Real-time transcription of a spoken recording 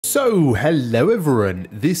So, hello everyone,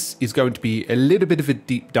 this is going to be a little bit of a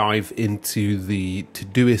deep dive into the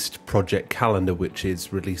Todoist project calendar which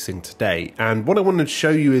is releasing today, and what I wanted to show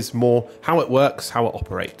you is more how it works, how it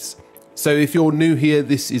operates. So if you're new here,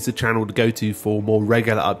 this is the channel to go to for more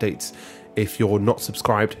regular updates. If you're not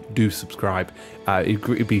subscribed, do subscribe,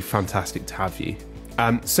 it'd be fantastic to have you.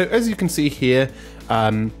 So as you can see here,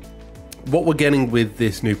 what we're getting with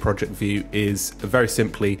this new project view is very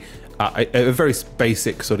simply a very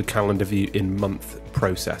basic sort of calendar view in month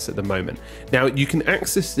process at the moment. Now you can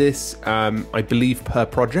access this, I believe, per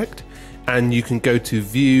project, and you can go to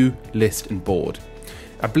view, list and board.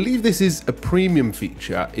 I believe this is a premium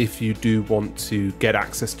feature if you do want to get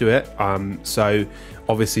access to it. So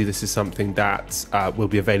obviously this is something that will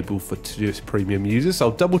be available for Todoist premium users. I'll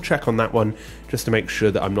double check on that one just to make sure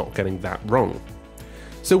that I'm not getting that wrong.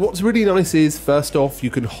 So what's really nice is, first off,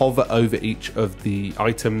 you can hover over each of the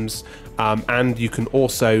items, and you can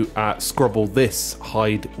also scrabble this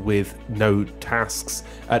hide with no tasks,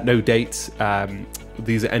 no dates.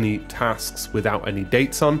 These are any tasks without any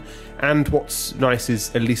dates on. And what's nice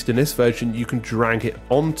is, at least in this version, you can drag it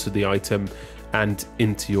onto the item and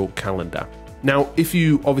into your calendar. Now, if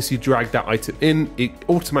you obviously drag that item in, it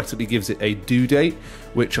automatically gives it a due date,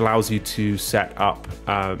 which allows you to set up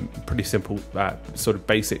pretty simple sort of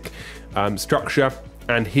basic structure.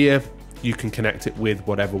 And here you can connect it with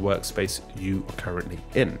whatever workspace you are currently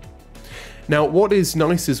in. Now, what is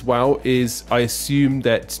nice as well is I assume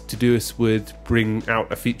that Todoist would bring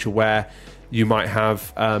out a feature where you might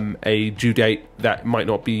have a due date that might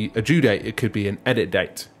not be a due date, it could be an edit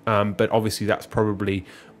date. But obviously that's probably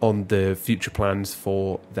on the future plans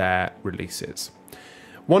for their releases.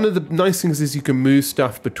 One of the nice things is you can move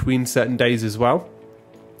stuff between certain days as well.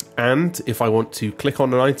 And if I want to click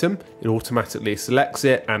on an item, it automatically selects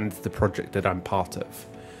it and the project that I'm part of.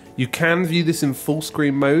 You can view this in full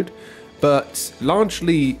screen mode, but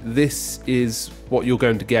largely this is what you're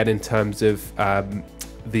going to get in terms of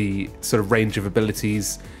the sort of range of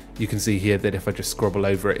abilities. You can see here that if I just scrabble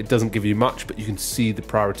over it, it doesn't give you much, but you can see the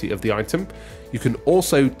priority of the item. You can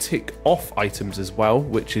also tick off items as well,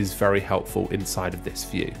 which is very helpful inside of this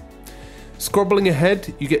view. Scrobbling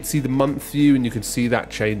ahead, you get to see the month view, and you can see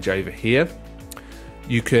that change over here.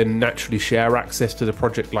 You can naturally share access to the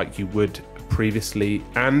project like you would previously,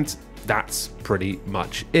 and that's pretty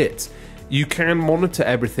much it. You can monitor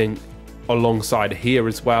everything alongside here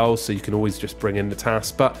as well, so you can always just bring in the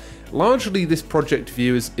task, but largely this project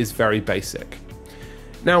view is very basic.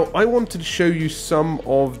 Now, I wanted to show you some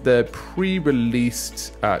of the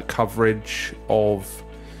pre-released coverage of,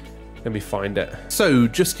 let me find it. So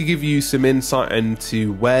just to give you some insight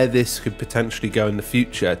into where this could potentially go in the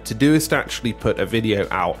future, Todoist actually put a video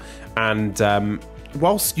out, and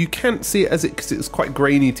whilst you can't see it as it, because it's quite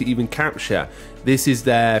grainy to even capture, this is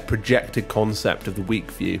their projected concept of the week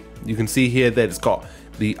view. You can see here that it's got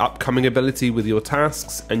the upcoming ability with your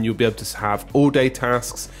tasks, and you'll be able to have all day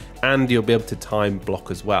tasks, and you'll be able to time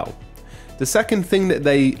block as well. The second thing that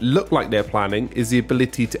they look like they're planning is the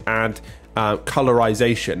ability to add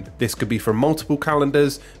colorization. This could be from multiple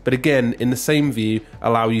calendars, but again, in the same view,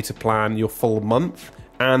 allow you to plan your full month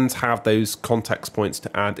and have those context points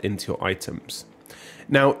to add into your items.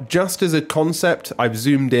 Now, just as a concept, I've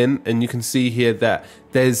zoomed in and you can see here that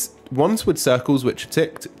there's ones with circles which are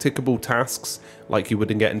tickable tasks like you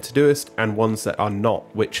wouldn't get in Todoist, and ones that are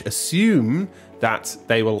not, which assume that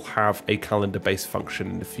they will have a calendar-based function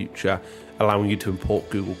in the future, allowing you to import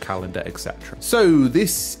Google Calendar, etc. So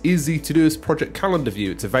this is the Todoist project calendar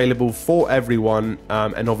view. It's available for everyone,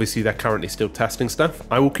 and obviously they're currently still testing stuff.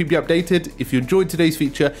 I will keep you updated. If you enjoyed today's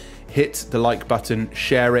feature, hit the like button,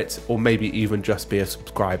 share it, or maybe even just be a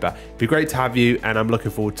subscriber. It'd be great to have you, and I'm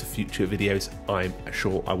looking forward to future videos. I'm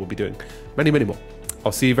sure I will be doing many, many more.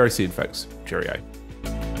 I'll see you very soon, folks. Cheerio.